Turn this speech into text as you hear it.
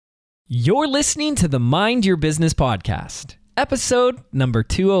You're listening to the Mind Your Business podcast, episode number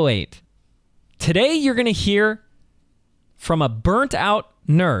 208. Today, you're going to hear from a burnt-out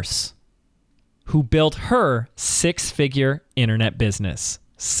nurse who built her six-figure internet business.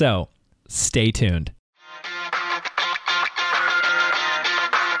 So, stay tuned.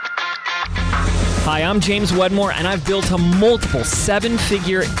 Hi, I'm James Wedmore, and I've built a multiple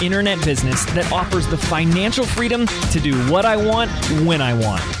seven-figure internet business that offers the financial freedom to do what I want, when I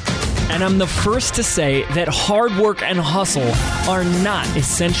want. And I'm the first to say that hard work and hustle are not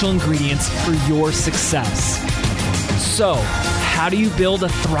essential ingredients for your success. So, how do you build a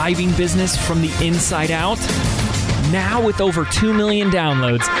thriving business from the inside out? Now, with over 2 million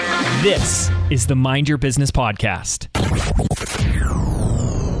downloads, this is the Mind Your Business podcast.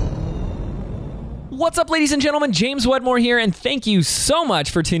 What's up, ladies and gentlemen? James Wedmore here, and thank you so much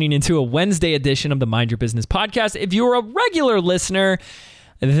for tuning into a Wednesday edition of the Mind Your Business podcast. If you're a regular listener,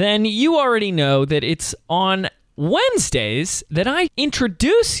 then you already know that it's on Wednesdays that I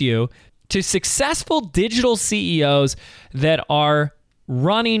introduce you to successful digital CEOs that are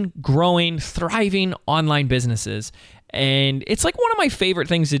running, growing, thriving online businesses. And it's like one of my favorite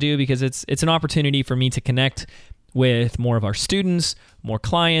things to do because it's an opportunity for me to connect with more of our students, more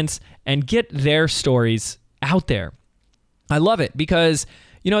clients, and get their stories out there. I love it because,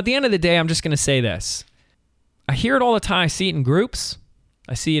 at the end of the day, I'm just going to say this. I hear it all the time. I see it in groups.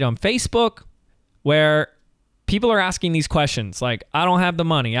 I see it on Facebook where people are asking these questions like, I don't have the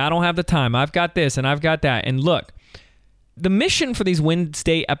money, I don't have the time, I've got this and I've got that. And look, the mission for these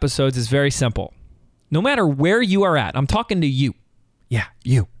Wednesday episodes is very simple. No matter where you are at, I'm talking to you. Yeah,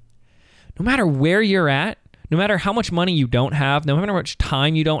 you. No matter where you're at, no matter how much money you don't have, no matter how much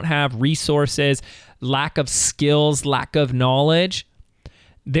time you don't have, resources, lack of skills, lack of knowledge,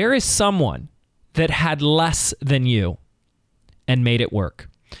 there is someone that had less than you and made it work.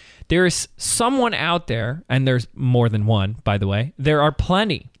 There is someone out there, and there's more than one, by the way. There are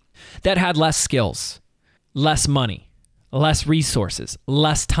plenty that had less skills, less money, less resources,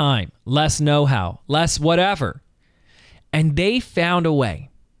 less time, less know-how, less whatever. And they found a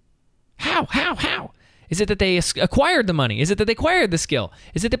way. How? Is it that they acquired the money? Is it that they acquired the skill?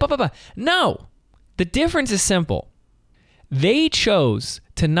 Is it that blah, blah, blah? No. The difference is simple. They chose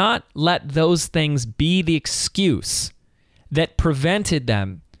to not let those things be the excuse that prevented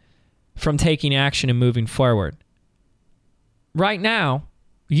them from taking action and moving forward. Right now,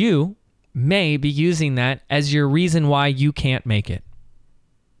 you may be using that as your reason why you can't make it.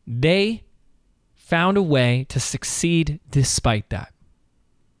 They found a way to succeed despite that.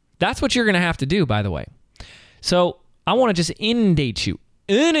 That's what you're going to have to do, by the way. So I want to just inundate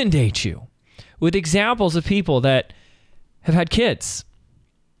you with examples of people that have had kids,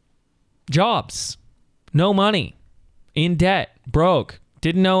 jobs, no money, in debt, broke,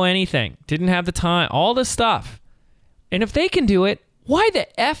 didn't know anything, didn't have the time, all this stuff. And if they can do it, why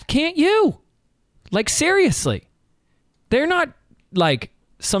the F can't you? Like, seriously. They're not like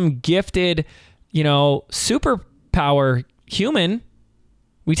some gifted, superpower human.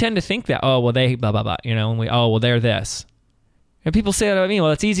 We tend to think that, they blah, blah, blah, and they're this. And people say that about me.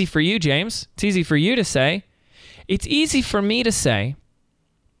 Well, it's easy for you, James. It's easy for you to say. It's easy for me to say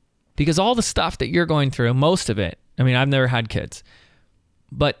because all the stuff that you're going through, most of it, I've never had kids,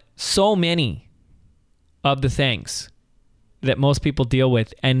 but so many of the things that most people deal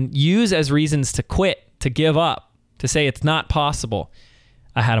with and use as reasons to quit, to give up, to say it's not possible,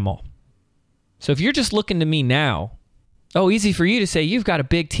 I had them all. So if you're just looking to me now, easy for you to say you've got a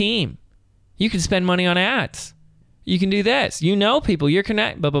big team. You can spend money on ads. You can do this. People, you're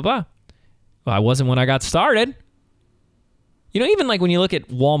connected, blah, blah, blah. Well, I wasn't when I got started. Even like when you look at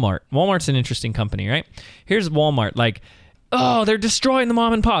Walmart. Walmart's an interesting company, right? Here's Walmart. Like, they're destroying the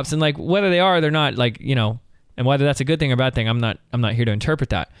mom and pops. And like, whether they are, they're not, like, and whether that's a good thing or bad thing, I'm not here to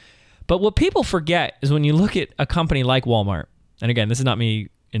interpret that. But what people forget is when you look at a company like Walmart, and again, this is not me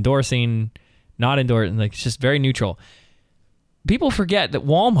endorsing, not endorsing, like, it's just very neutral. People forget that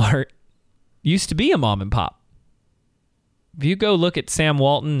Walmart used to be a mom and pop. If you go look at Sam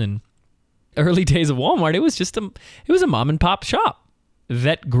Walton and early days of Walmart, it was a mom and pop shop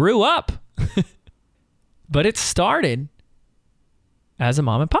that grew up. But it started as a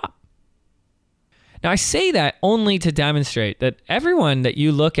mom and pop. Now, I say that only to demonstrate that everyone that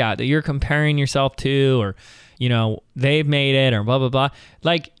you look at, that you're comparing yourself to, or, they've made it, or blah, blah, blah.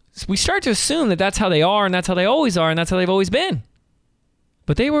 Like, we start to assume that that's how they are, and that's how they always are, and that's how they've always been.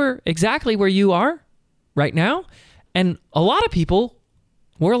 But they were exactly where you are right now. And a lot of people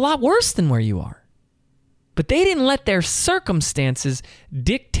were a lot worse than where you are. But they didn't let their circumstances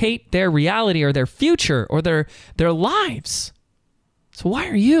dictate their reality or their future or their lives. So why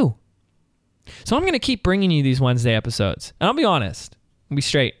are you? So I'm going to keep bringing you these Wednesday episodes. And I'll be honest. I'll be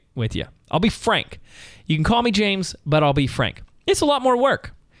straight with you. I'll be frank. You can call me James, but I'll be frank. It's a lot more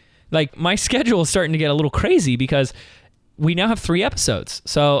work. Like, my schedule is starting to get a little crazy because we now have 3 episodes.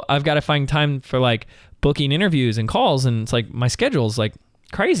 So I've got to find time for like booking interviews and calls. And it's like my schedule is like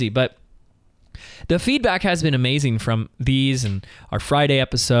crazy. But the feedback has been amazing from these and our Friday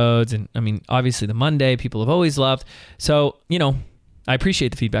episodes. And I mean, obviously the Monday people have always loved. So, I appreciate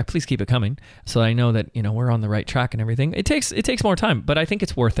the feedback. Please keep it coming so I know that, we're on the right track and everything. It takes more time, but I think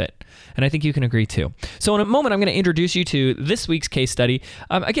it's worth it. And I think you can agree too. So in a moment, I'm going to introduce you to this week's case study.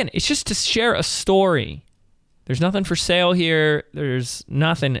 Again, it's just to share a story. There's nothing for sale here. There's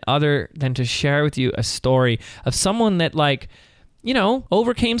nothing other than to share with you a story of someone that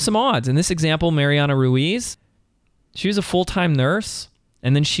overcame some odds. In this example, Mariana Ruiz, she was a full-time nurse,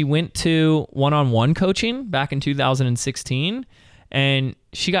 and then she went to one-on-one coaching back in 2016. And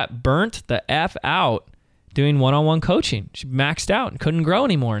she got burnt the F out doing one-on-one coaching. She maxed out and couldn't grow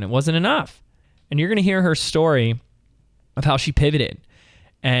anymore, and it wasn't enough. And you're going to hear her story of how she pivoted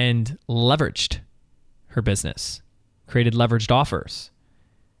and leveraged her business, created leveraged offers,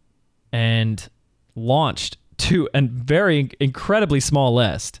 and launched to a very incredibly small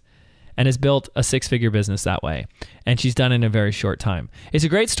list and has built a 6-figure business that way. And she's done it in a very short time. It's a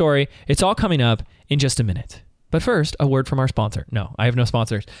great story. It's all coming up in just a minute. But first, a word from our sponsor. No, I have no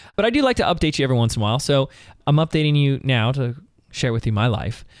sponsors. But I do like to update you every once in a while. So I'm updating you now to share with you my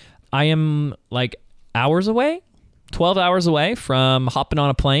life. I am like hours away, 12 hours away from hopping on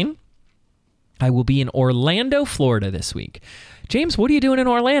a plane. I will be in Orlando, Florida this week. James, what are you doing in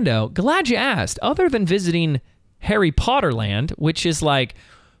Orlando? Glad you asked. Other than visiting Harry Potter Land, which is like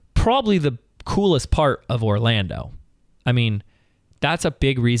probably the coolest part of Orlando. I mean, that's a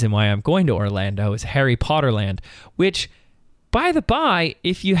big reason why I'm going to Orlando is Harry Potter Land, which, by the by,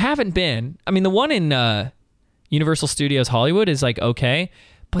 if you haven't been, I mean, the one in Universal Studios Hollywood is like, okay,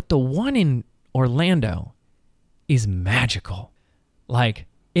 but the one in Orlando is magical. Like,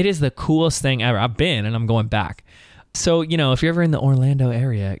 it is the coolest thing ever. I've been and I'm going back. So, if you're ever in the Orlando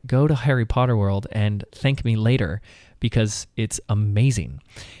area, go to Harry Potter World and thank me later because it's amazing.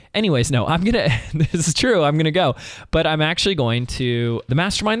 Anyways, no, this is true, I'm going to go. But I'm actually going to the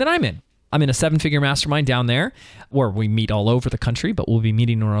mastermind that I'm in. I'm in a 7-figure mastermind down there where we meet all over the country, but we'll be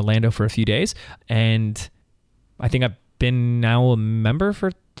meeting in Orlando for a few days. And I think I've been now a member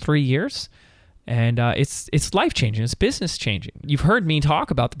for 3 years. And it's life-changing. It's business-changing. You've heard me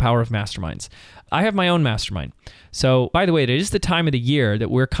talk about the power of masterminds. I have my own mastermind. So, by the way, it is the time of the year that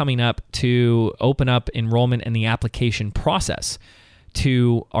we're coming up to open up enrollment and the application process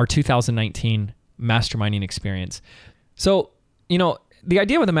to our 2019 masterminding experience. So, the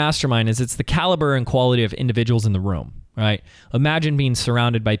idea with a mastermind is it's the caliber and quality of individuals in the room, right? Imagine being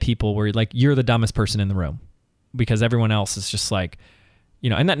surrounded by people where you're the dumbest person in the room because everyone else is just like,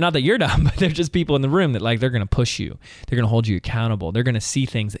 and not that you're dumb, but they're just people in the room that they're going to push you. They're going to hold you accountable. They're going to see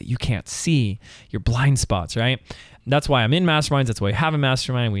things that you can't see, your blind spots, right? That's why I'm in masterminds. That's why I have a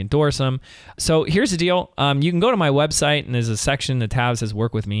mastermind. We endorse them. So here's the deal. You can go to my website and there's a section, the tab says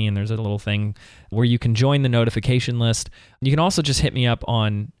work with me. And there's a little thing where you can join the notification list. You can also just hit me up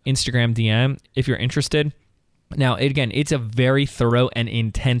on Instagram DM if you're interested. Now, again, it's a very thorough and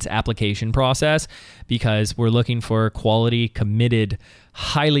intense application process because we're looking for quality, committed,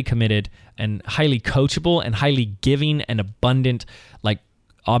 highly committed, and highly coachable and highly giving and abundant,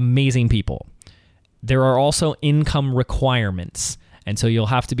 amazing people. There are also income requirements. And so you'll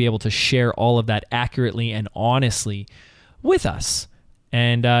have to be able to share all of that accurately and honestly with us.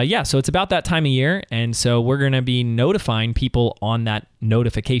 And so it's about that time of year. And so we're going to be notifying people on that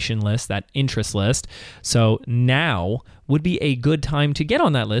notification list, that interest list. So now would be a good time to get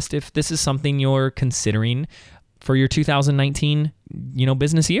on that list if this is something you're considering for your 2019,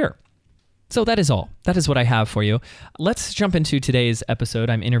 business year. So that is all. That is what I have for you. Let's jump into today's episode.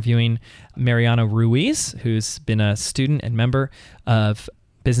 I'm interviewing Mariana Ruiz, who's been a student and member of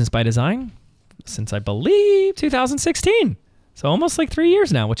Business by Design since I believe 2016. So almost 3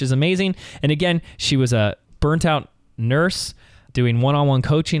 years now, which is amazing. And again, she was a burnt out nurse doing one-on-one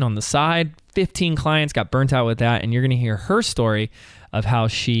coaching on the side. 15 clients got burnt out with that. And you're going to hear her story of how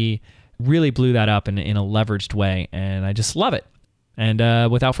she really blew that up in a leveraged way. And I just love it.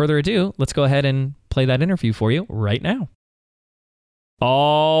 And without further ado, let's go ahead and play that interview for you right now.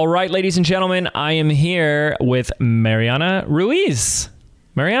 All right, ladies and gentlemen, I am here with Mariana Ruiz.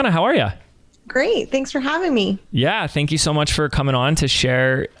 Mariana, how are you? Great. Thanks for having me. Yeah. Thank you so much for coming on to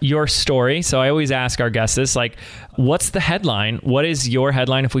share your story. So I always ask our guests this, what's the headline? What is your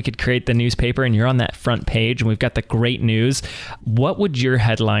headline? If we could create the newspaper and you're on that front page and we've got the great news, what would your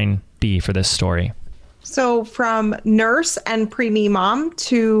headline be for this story? So from nurse and preemie mom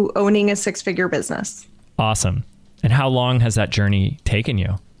to owning a 6-figure business. Awesome. And how long has that journey taken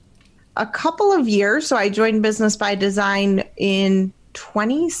you? A couple of years. So I joined Business by Design in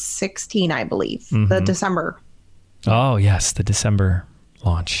 2016, I believe, the December. Oh, yes. The December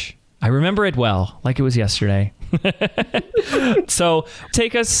launch. I remember it well, like it was yesterday. So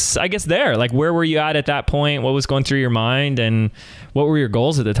take us, I guess, there. Like, where were you at that point? What was going through your mind, and what were your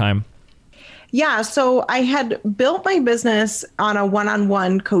goals at the time? Yeah, so I had built my business on a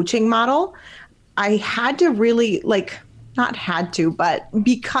one-on-one coaching model. I had to really, not had to, but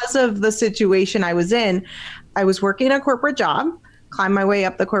because of the situation I was in, I was working a corporate job, climbed my way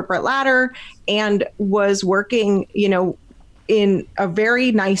up the corporate ladder, and was working, in a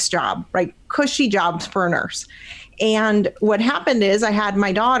very nice job, right? Cushy jobs for a nurse. And what happened is I had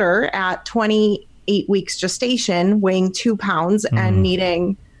my daughter at 28 weeks gestation, weighing 2 pounds and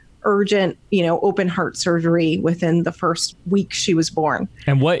needing urgent, open heart surgery within the first week she was born.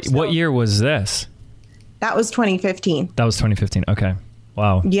 And what year was this? That was 2015. That was 2015. Okay.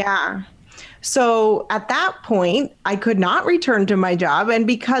 Wow. Yeah. So at that point, I could not return to my job. And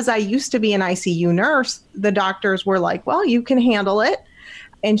because I used to be an ICU nurse, the doctors were like, well, you can handle it.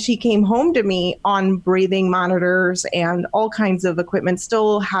 And she came home to me on breathing monitors and all kinds of equipment,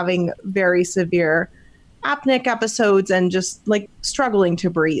 still having very severe apneic episodes and just struggling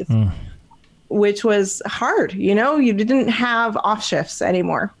to breathe, which was hard. You didn't have off shifts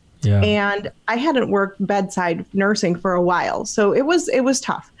anymore. Yeah. And I hadn't worked bedside nursing for a while. So it was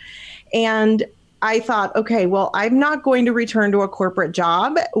tough. And I thought, okay, well, I'm not going to return to a corporate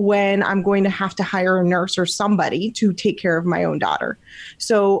job when I'm going to have to hire a nurse or somebody to take care of my own daughter.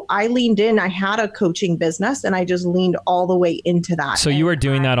 So I leaned in. I had a coaching business and I just leaned all the way into that. So you were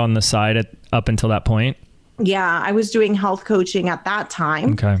doing that on the side up until that point? Yeah, I was doing health coaching at that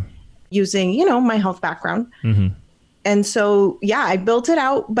time. Okay. Using, my health background. And so, yeah, I built it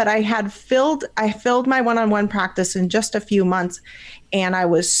out, but I filled my one-on-one practice in just a few months. And I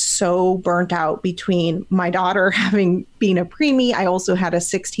was so burnt out between my daughter having been a preemie. I also had a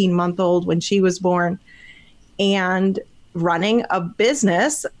 16-month-old when she was born, and running a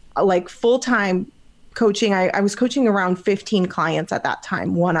business, full-time coaching. I was coaching around 15 clients at that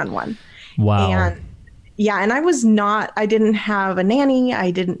time, one-on-one. Wow. And I didn't have a nanny.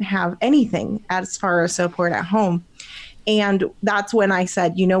 I didn't have anything as far as support at home. And that's when I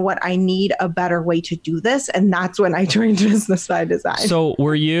said, you know what, I need a better way to do this. And that's when I joined Business by Design. So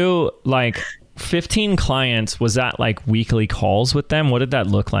were you 15 clients? Was that weekly calls with them? What did that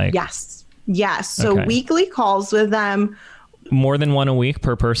look like? Yes. So weekly calls with them. More than one a week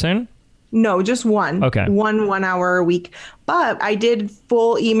per person? No, just one. Okay. 1 hour a week. But I did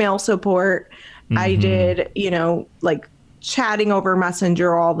full email support. I did, chatting over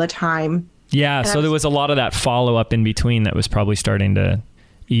Messenger all the time. Yeah. So there was a lot of that follow up in between that was probably starting to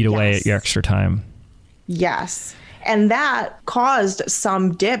eat away at your extra time. Yes. And that caused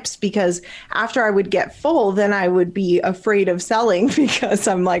some dips because after I would get full, then I would be afraid of selling because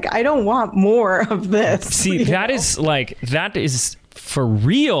I'm I don't want more of this. See, that is for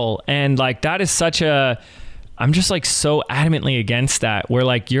real. And that is such I'm just so adamantly against that,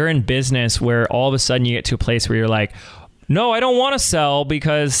 where you're in business where all of a sudden you get to a place where you're no, I don't want to sell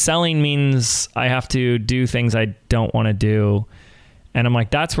because selling means I have to do things I don't want to do. And I'm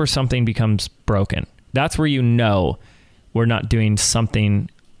that's where something becomes broken. That's where we're not doing something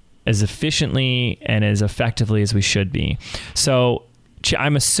as efficiently and as effectively as we should be. So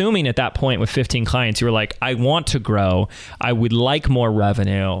I'm assuming at that point with 15 clients, you were I want to grow. I would like more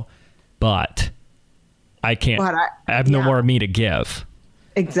revenue, but I can't. I have no more of me to give.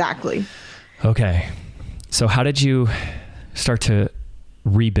 Exactly. Okay. So how did you start to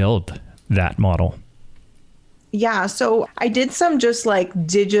rebuild that model? Yeah. So I did some just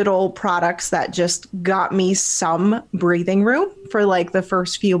digital products that just got me some breathing room for the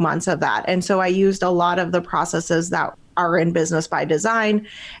first few months of that. And so I used a lot of the processes that are in Business by Design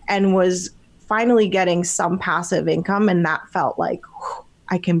and was finally getting some passive income. And that felt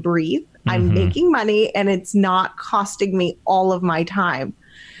I can breathe. I'm making money and it's not costing me all of my time.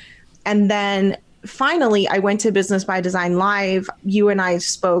 And then finally, I went to Business by Design Live. You and I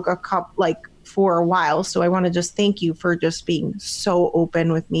spoke for a while. So I want to just thank you for just being so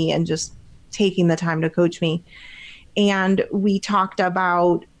open with me and just taking the time to coach me. And we talked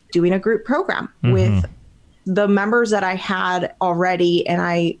about doing a group program with the members that I had already. And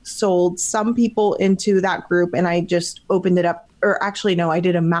I sold some people into that group and I just opened it up. Or actually, no, I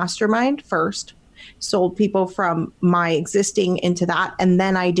did a mastermind first, sold people from my existing into that. And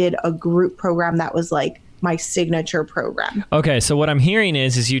then I did a group program that was my signature program. Okay. So what I'm hearing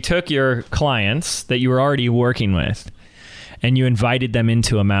is you took your clients that you were already working with and you invited them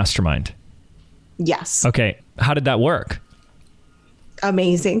into a mastermind. Yes. Okay. How did that work?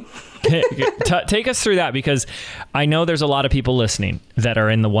 Amazing. Take us through that, because I know there's a lot of people listening that are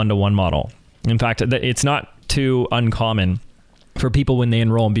in the one-to-one model. In fact, it's not too uncommon for people when they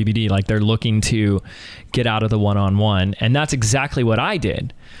enroll in BBD, like they're looking to get out of the one-on-one. And that's exactly what I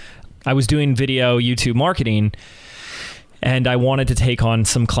did. I was doing video YouTube marketing and I wanted to take on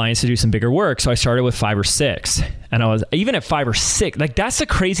some clients to do some bigger work. So I started with 5 or 6, and I was even at 5 or 6. Like, that's the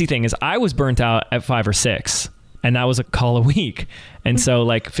crazy thing, is I was burnt out at 5 or 6, and that was a call a week. And so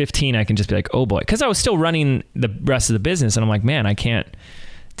like 15, I can just be like, oh boy, because I was still running the rest of the business. And I'm like, man, I can't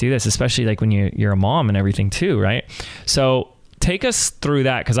do this, especially like when you're a mom and everything too, right? So take us through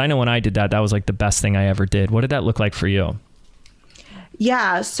that, because I know when I did that, that was like the best thing I ever did. What did that look like for you?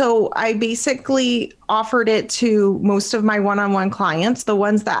 Yeah. So I basically offered it to most of my one-on-one clients, the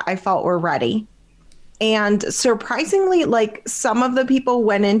ones that I felt were ready. And surprisingly, like, some of the people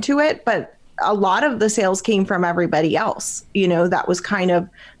went into it, but a lot of the sales came from everybody else. That was kind of,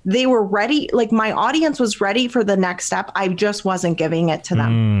 they were ready. Like, my audience was ready for the next step. I just wasn't giving it to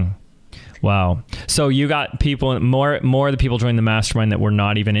them. Wow. So you got people, more of the people joined the mastermind that were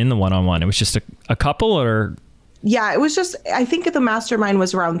not even in the one-on-one. It was just a couple, or? Yeah, it was just, I think the mastermind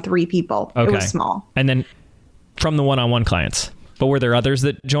was around 3 people. Okay. It was small. And then from the one-on-one clients, but were there others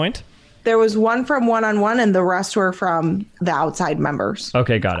that joined? There was one from one-on-one, and the rest were from the outside members.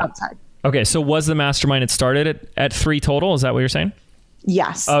 Okay, got it. Outside. Okay, so was the mastermind, it started at 3 total? Is that what you're saying?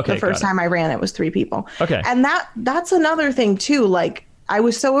 Yes. Okay, the first time I ran it was 3 people. Okay. And that's another thing too. Like, I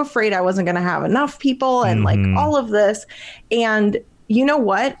was so afraid I wasn't going to have enough people and like all of this. And you know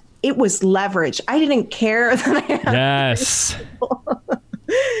what? It was leverage. I didn't care that I had Yes.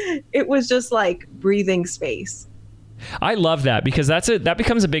 It was just like breathing space. I love that, because that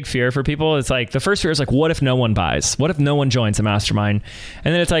becomes a big fear for people. It's like, the first fear is like, what if no one buys? What if no one joins the mastermind?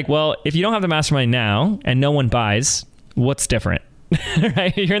 And then it's like, well, if you don't have the mastermind now and no one buys, what's different?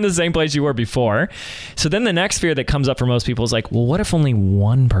 Right? You're in the same place you were before. So then the next fear that comes up for most people is like, well, what if only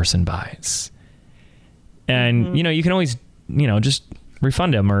one person buys? And, you can always, just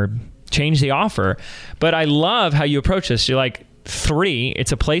refund them or change the offer. But I love how you approach this. You're like, 3,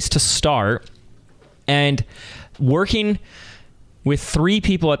 it's a place to start. And working with 3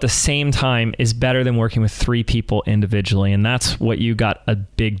 people at the same time is better than working with 3 people individually. And that's what you got a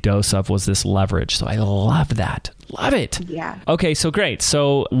big dose of, was this leverage. So I love that. Love it. Yeah. Okay, so great.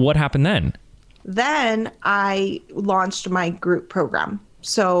 So what happened then? Then I launched my group program.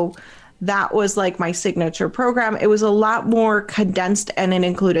 So that was like my signature program. It was a lot more condensed, and it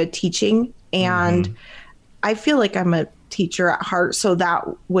included teaching. And I feel like I'm a teacher at heart. So that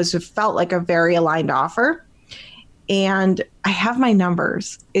felt like a very aligned offer. And I have my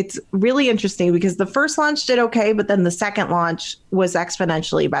numbers. It's really interesting because the first launch did okay, but then the second launch was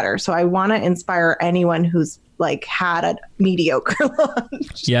exponentially better. So I want to inspire anyone who's like had a mediocre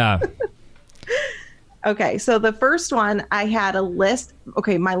launch. Yeah. Okay. So the first one, I had a list.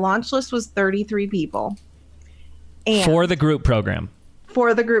 Okay. My launch list was 33 people. And for the group program.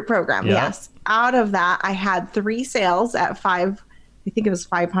 For the group program. Yeah. Yes. Out of that, I had 3 sales at I think it was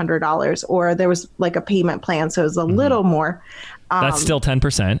 $500, or there was like a payment plan. So it was a little more. That's still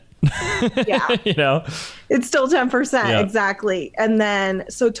 10%. Yeah. It's still 10%. Yeah. Exactly. And then,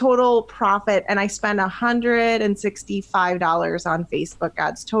 so total profit, and I spent $165 on Facebook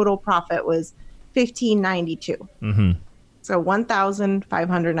ads. Total profit was $1,592. So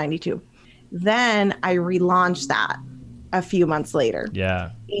 $1,592. Then I relaunched that a few months later.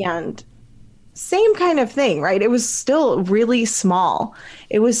 Yeah. And same kind of thing, right? It was still really small.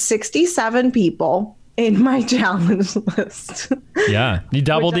 It was 67 people in my challenge list. Yeah. You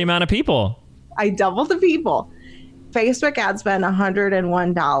doubled the amount of people. I doubled the people. Facebook ad spend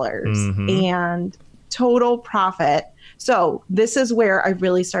 $101 and total profit. So this is where I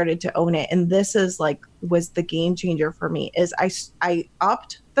really started to own it. And this is was the game changer for me, is I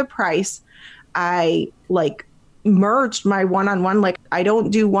upped the price. I merged my one-on-one. I don't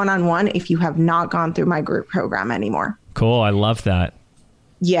do one-on-one if you have not gone through my group program anymore. Cool. I love that.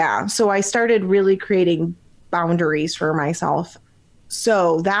 Yeah. So I started really creating boundaries for myself.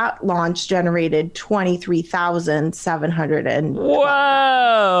 So that launch generated $23,700.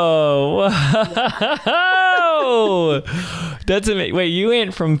 Whoa. Whoa. That's amazing. Wait, you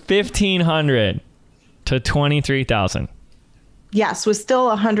went from 1,500 to 23,000. Yes, was still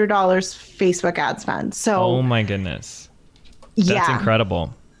 $100 Facebook ad spend. So, oh my goodness. That's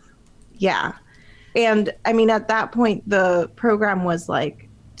incredible. Yeah. And I mean, at that point, the program was like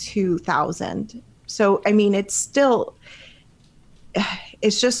 2,000. So, I mean, it's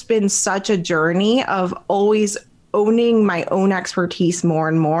just been such a journey of always owning my own expertise more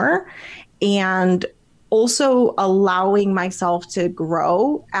and more, and also allowing myself to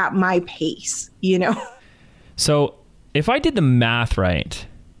grow at my pace, So if I did the math right,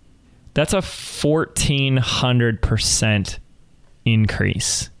 that's a 1,400%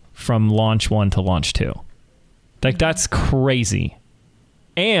 increase from launch 1 to launch 2. Like, that's crazy.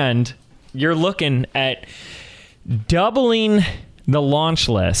 And you're looking at doubling the launch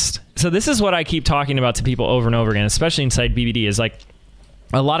list. So this is what I keep talking about to people over and over again, especially inside BBD, is like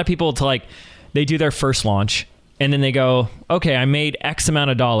a lot of people they do their first launch and then they go, okay, I made X amount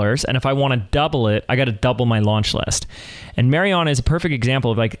of dollars, and if I want to double it, I got to double my launch list. And Mariana is a perfect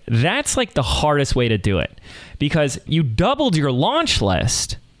example of that's the hardest way to do it, because you doubled your launch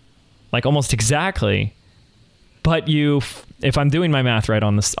list almost exactly, but if I'm doing my math right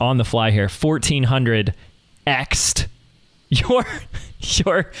on the fly here, 1,400 x'd your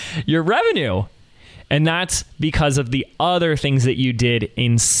revenue. And that's because of the other things that you did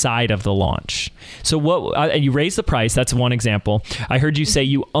inside of the launch. So you raised the price. That's one example. I heard you say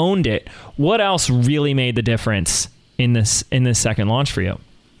you owned it. What else really made the difference in this second launch for you?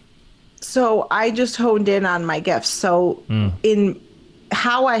 So I just honed in on my gifts. So in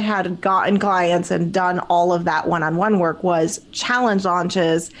how I had gotten clients and done all of that one-on-one work was challenge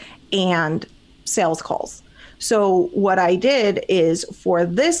launches and sales calls. So what I did is, for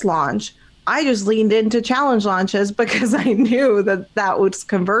this launch, I just leaned into challenge launches because I knew that was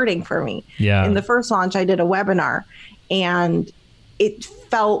converting for me. Yeah. In the first launch, I did a webinar, and it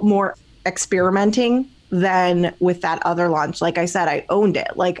felt more experimenting than with that other launch. Like I said, I owned it.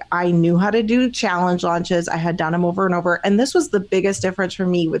 I knew how to do challenge launches. I had done them over and over. And this was the biggest difference for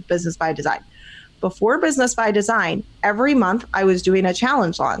me with Business by Design. Before Business by Design, every month I was doing a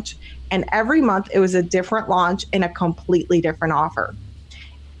challenge launch. And every month it was a different launch and a completely different offer.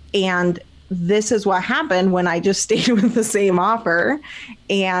 And this is what happened when I just stayed with the same offer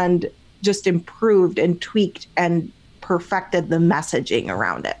and just improved and tweaked and perfected the messaging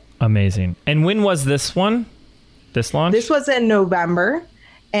around it. Amazing. And when was this one? This launch? This was in November.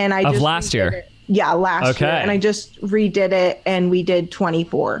 And I just last year. It. Yeah, last year. And I just redid it, and we did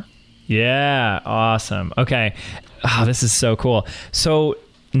 24. Yeah. Awesome. Okay. Oh, this is so cool. So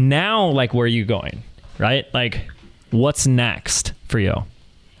now, where are you going? Right? What's next for you?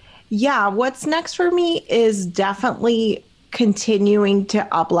 Yeah, what's next for me is definitely continuing to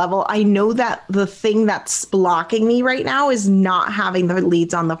up level. I know that the thing that's blocking me right now is not having the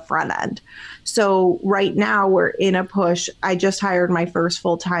leads on the front end. So right now we're in a push. I just hired my first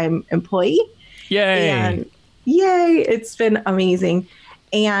full-time employee. Yay. And yay, it's been amazing.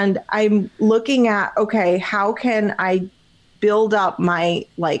 And I'm looking at, okay, how can I build up my,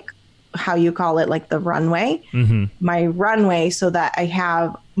 how you call it, the runway, my runway, so that I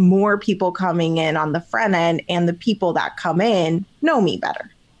have more people coming in on the front end, and the people that come in know me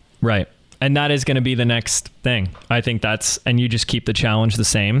better. Right. And that is going to be the next thing. I think and you just keep the challenge the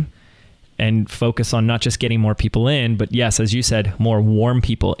same and focus on not just getting more people in, but yes, as you said, more warm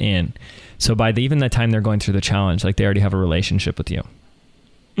people in. So by even the time they're going through the challenge, they already have a relationship with you.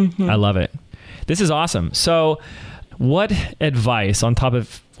 I love it. This is awesome. So what advice, on top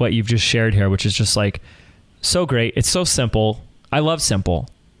of what you've just shared here, which is just so great. It's so simple. I love simple,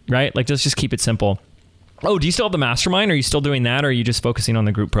 right? Let's just keep it simple. Oh, do you still have the mastermind? Are you still doing that? Or are you just focusing on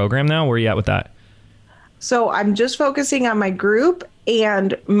the group program now? Where are you at with that? So I'm just focusing on my group,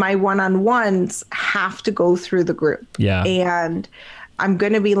 and my one-on-ones have to go through the group. Yeah. And I'm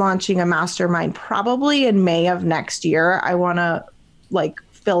going to be launching a mastermind probably in May of next year. I want to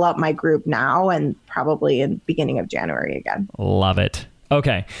fill up my group now, and probably in beginning of January again. Love it.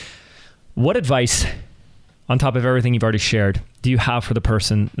 Okay. What advice, on top of everything you've already shared, do you have for the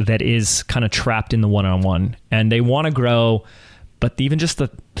person that is kind of trapped in the one-on-one and they want to grow, but even just the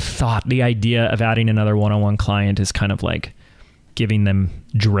thought, the idea of adding another one-on-one client is kind of giving them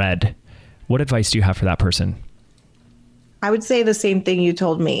dread? What advice do you have for that person? I would say the same thing you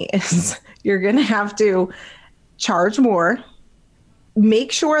told me, is you're going to have to charge more.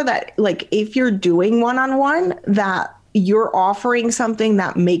 Make sure that if you're doing one-on-one, that you're offering something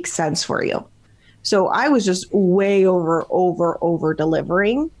that makes sense for you. So I was just way over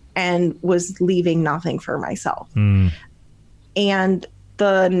delivering and was leaving nothing for myself. And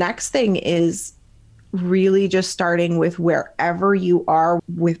the next thing is really just starting with wherever you are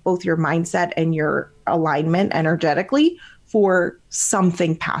with both your mindset and your alignment energetically for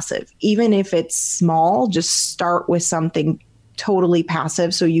something passive. Even if it's small, just start with something totally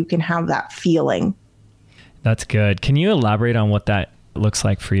passive so you can have that feeling. That's good. Can you elaborate on what that looks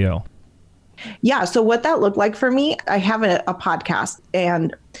like for you? Yeah. So what that looked like for me, I have a podcast,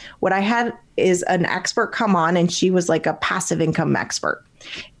 and what I had is an expert come on, and she was like a passive income expert.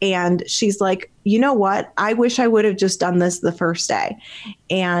 And she's like, you know what? I wish I would have just done this the first day.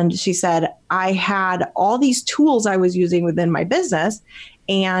 And she said, I had all these tools I was using within my business,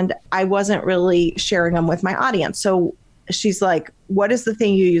 and I wasn't really sharing them with my audience. So she's like, what is the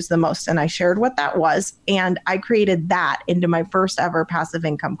thing you use the most? And I shared what that was. And I created that into my first ever passive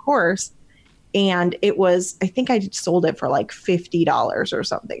income course. And it was, I think I sold it for like $50 or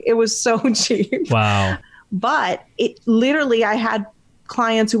something. It was so cheap. Wow. But it literally, I had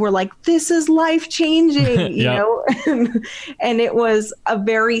clients who were like, this is life changing, you know? And it was a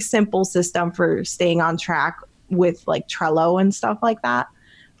very simple system for staying on track with like Trello and stuff like that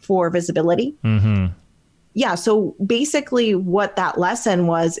for visibility. Mm-hmm. Yeah. So basically what that lesson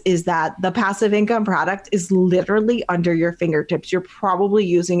was is that the passive income product is literally under your fingertips. You're probably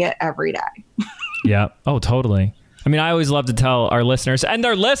using it every day. Yeah. Oh, totally. I mean, I always love to tell our listeners, and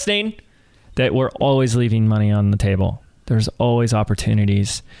they're listening, that we're always leaving money on the table. There's always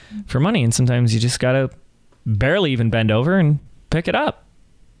opportunities for money. And sometimes you just got to barely even bend over and pick it up.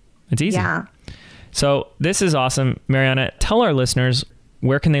 It's easy. Yeah. So this is awesome. Mariana, tell our listeners,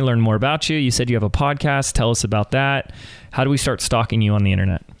 where can they learn more about you? You said you have a podcast. Tell us about that. How do we start stalking you on the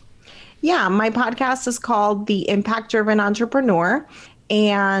internet? Yeah, my podcast is called The Impact Driven Entrepreneur,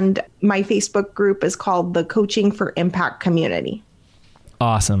 and my Facebook group is called the Coaching for Impact Community.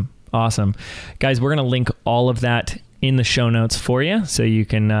 Awesome. Awesome. Guys, we're going to link all of that in the show notes for you, so you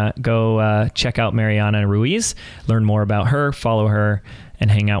can go check out Mariana Ruiz, learn more about her, follow her,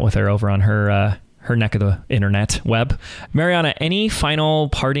 and hang out with her over on her neck of the internet web. Mariana, any final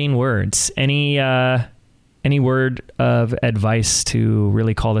parting words? Any word of advice to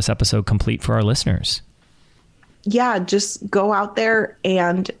really call this episode complete for our listeners? Yeah, just go out there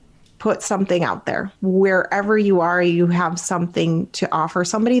and put something out there. Wherever you are, you have something to offer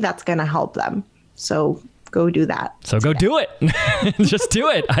somebody that's going to help them. So go do that. So go do it. Just do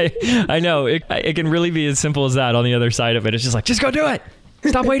it. I know it can really be as simple as that on the other side of it. It's just like, just go do it.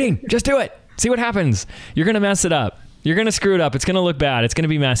 Stop waiting. Just do it. See what happens. You're going to mess it up. You're going to screw it up. It's going to look bad. It's going to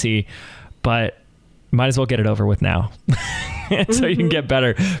be messy, but might as well get it over with now. So you can get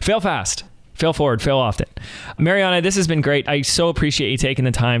better. Fail fast. Fail forward, fail often. Mariana, this has been great. I so appreciate you taking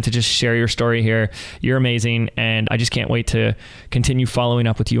the time to just share your story here. You're amazing. And I just can't wait to continue following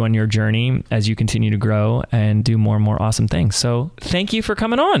up with you on your journey as you continue to grow and do more and more awesome things. So thank you for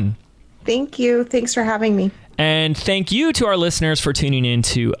coming on. Thank you. Thanks for having me. And thank you to our listeners for tuning in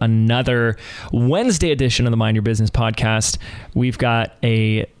to another Wednesday edition of the Mind Your Business podcast. We've got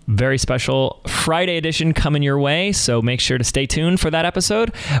a very special Friday edition coming your way, so make sure to stay tuned for that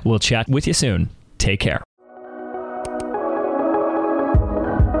episode. We'll chat with you soon. Take care.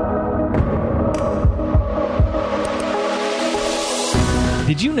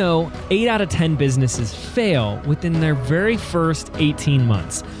 Did you know 8 out of 10 businesses fail within their very first 18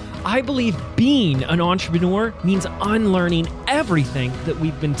 months? I believe being an entrepreneur means unlearning everything that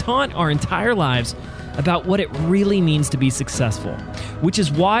we've been taught our entire lives about what it really means to be successful, which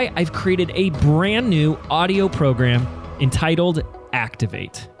is why I've created a brand new audio program entitled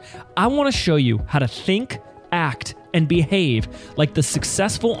Activate. I want to show you how to think, act, and behave like the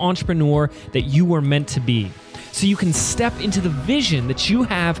successful entrepreneur that you were meant to be, so you can step into the vision that you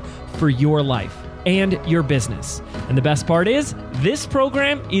have for your life and your business. And the best part is, this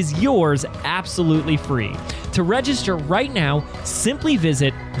program is yours absolutely free. To register right now, simply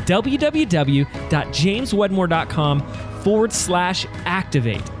visit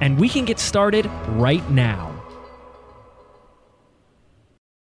www.jameswedmore.com/activate, and we can get started right now.